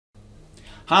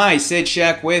Hi, Sid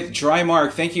Sheck with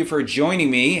Drymark. Thank you for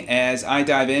joining me as I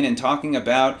dive in and talking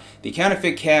about the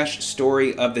counterfeit cash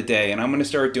story of the day. And I'm going to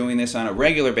start doing this on a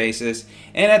regular basis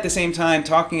and at the same time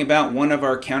talking about one of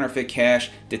our counterfeit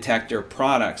cash detector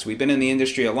products. We've been in the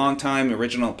industry a long time,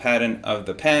 original patent of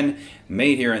the pen,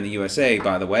 made here in the USA,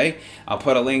 by the way. I'll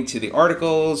put a link to the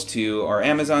articles, to our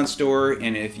Amazon store,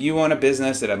 and if you own a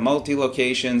business that have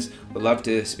multi-locations, we'd love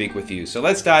to speak with you. So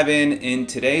let's dive in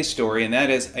today's story, and that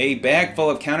is a bag full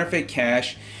of counterfeit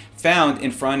cash found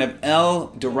in front of El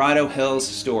Dorado Hills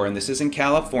store, and this is in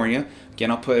California.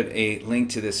 Again, I'll put a link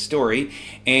to this story.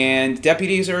 And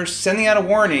deputies are sending out a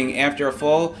warning after a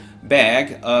full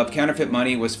bag of counterfeit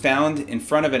money was found in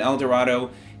front of an El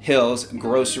Dorado Hills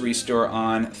grocery store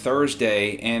on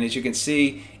Thursday, and as you can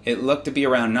see, it looked to be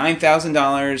around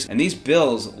 $9,000, and these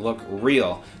bills look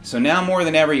real. So now more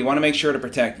than ever, you want to make sure to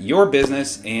protect your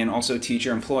business and also teach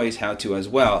your employees how to as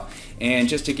well. And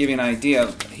just to give you an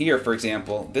idea, here for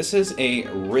example, this is a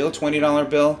real $20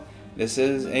 bill. This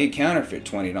is a counterfeit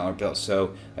 $20 bill.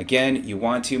 So again, you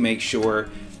want to make sure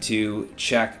to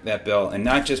check that bill and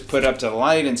not just put up to the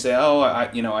light and say, oh,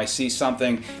 I see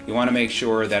something. You want to make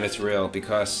sure that it's real,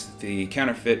 because the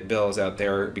counterfeit bills out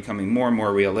there are becoming more and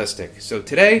more realistic. So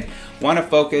today, I want to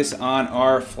focus on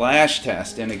our flash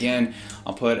test. And again,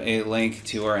 I'll put a link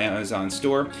to our Amazon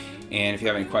store. And if you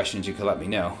have any questions, you can let me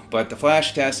know. But the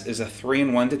flash test is a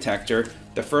 3-in-1 detector.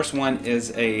 The first one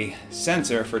is a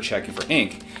sensor for checking for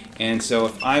ink. And so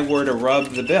if I were to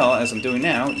rub the bill, as I'm doing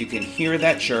now, you can hear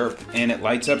that chirp and it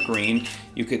lights up green.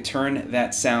 You could turn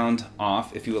that sound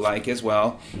off if you would like as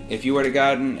well. If you were to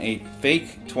gotten a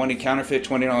fake counterfeit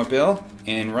 $20 bill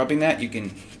and rubbing that,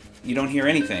 you don't hear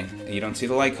anything. You don't see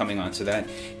the light coming on, so that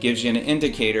gives you an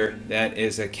indicator that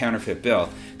is a counterfeit bill.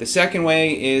 The second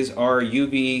way is our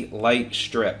UV light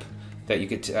strip that you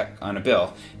could check on a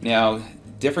bill. Now,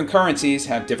 different currencies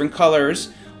have different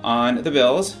colors on the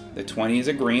bills. The 20 is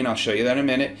a green, I'll show you that in a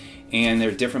minute, and there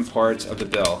are different parts of the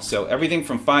bill. So everything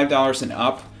from $5 and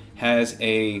up has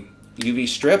a UV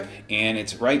strip, and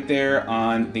it's right there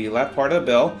on the left part of the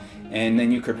bill, and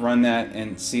then you could run that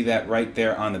and see that right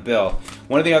there on the bill.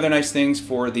 One of the other nice things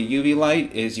for the UV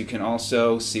light is you can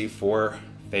also see for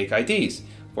fake IDs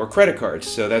or credit cards,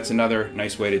 so that's another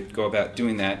nice way to go about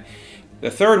doing that. The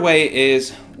third way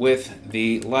is with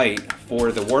the light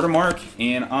for the watermark,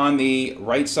 and on the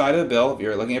right side of the bill, if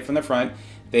you're looking at it from the front,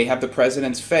 they have the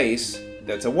president's face.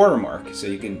 That's a watermark, so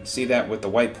you can see that with the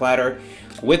white platter.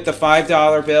 With the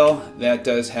 $5 bill, that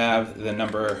does have the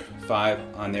number 5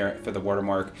 on there for the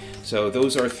watermark. So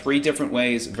those are 3 different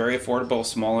ways, very affordable,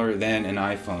 smaller than an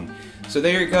iPhone. So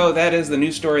there you go, that is the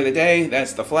news story of the day.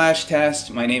 That's the flash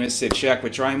test. My name is Sid Sheck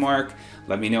with Drymark.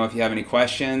 Let me know if you have any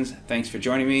questions. Thanks for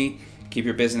joining me. Keep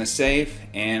your business safe,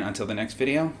 and until the next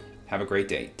video, have a great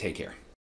day. Take care.